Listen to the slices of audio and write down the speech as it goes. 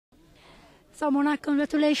So Mona,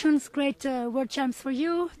 congratulations, great World Champs for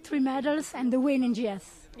you, 3 medals and the win in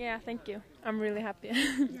GS. Yeah, thank you. I'm really happy.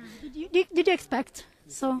 Did you expect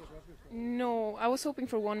so? No, I was hoping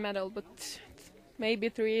for 1 medal, but maybe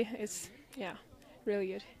 3 is, really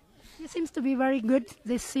good. You seems to be very good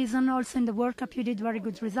this season. Also in the World Cup, you did very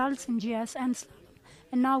good results in GS and slalom.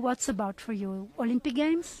 And now what's about for you? Olympic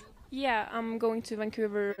Games? Yeah, I'm going to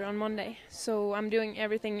Vancouver on Monday, so I'm doing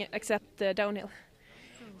everything except the downhill.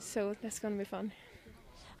 So that's going to be fun.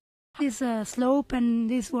 This slope and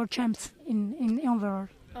these World Champs in overall?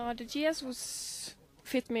 The GS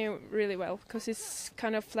fit me really well because it's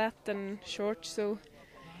kind of flat and short, so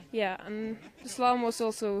yeah, and the slalom was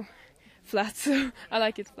also flat, so I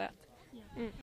like it flat.